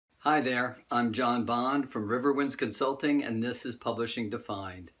Hi there, I'm John Bond from Riverwinds Consulting, and this is Publishing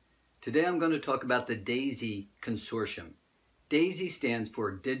Defined. Today I'm going to talk about the DAISY Consortium. DAISY stands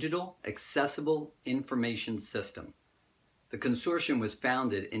for Digital Accessible Information System. The consortium was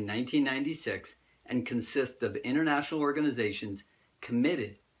founded in 1996 and consists of international organizations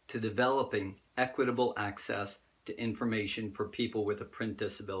committed to developing equitable access to information for people with a print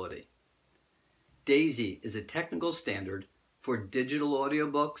disability. DAISY is a technical standard for digital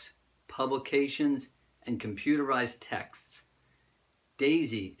audiobooks, publications, and computerized texts.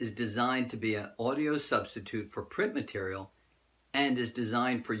 DAISY is designed to be an audio substitute for print material and is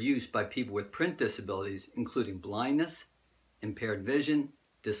designed for use by people with print disabilities, including blindness, impaired vision,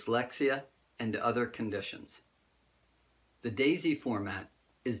 dyslexia, and other conditions. The DAISY format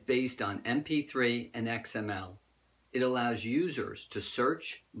is based on MP3 and XML. It allows users to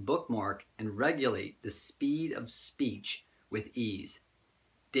search, bookmark, and regulate the speed of speech with ease.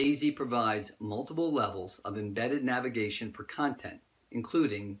 DAISY provides multiple levels of embedded navigation for content,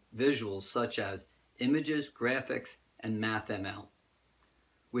 including visuals such as images, graphics, and MathML.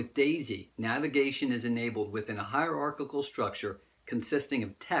 With DAISY, navigation is enabled within a hierarchical structure consisting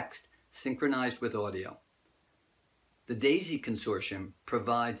of text synchronized with audio. The DAISY Consortium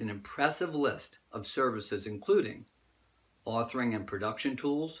provides an impressive list of services including authoring and production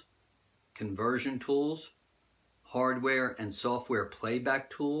tools, conversion tools, hardware and software playback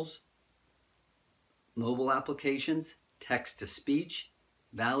tools, mobile applications, text-to-speech,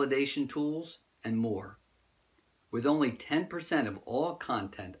 validation tools, and more. With only 10% of all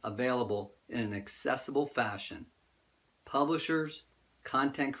content available in an accessible fashion, publishers,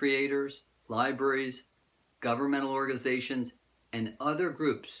 content creators, libraries, governmental organizations, and other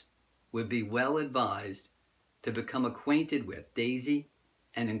groups would be well advised to become acquainted with DAISY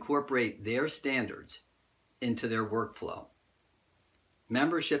and incorporate their standards into their workflow.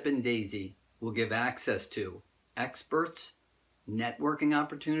 Membership in DAISY will give access to experts, networking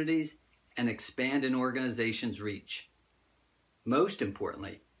opportunities, and expand an organization's reach. Most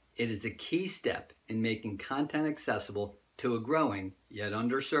importantly, it is a key step in making content accessible to a growing, yet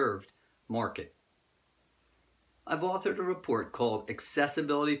underserved, market. I've authored a report called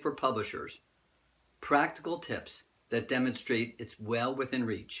Accessibility for Publishers, Practical Tips that demonstrate it's well within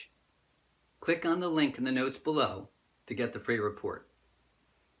reach. Click on the link in the notes below to get the free report.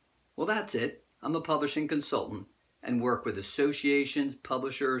 Well, that's it. I'm a publishing consultant and work with associations,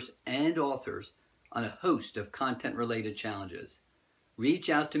 publishers, and authors on a host of content-related challenges. Reach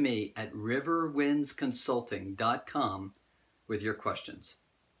out to me at riverwindsconsulting.com with your questions.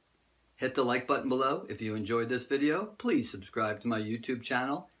 Hit the like button below if you enjoyed this video. Please subscribe to my YouTube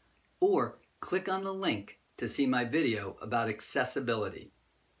channel or click on the link to see my video about accessibility.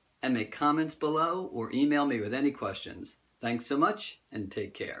 And make comments below or email me with any questions. Thanks so much and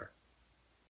take care.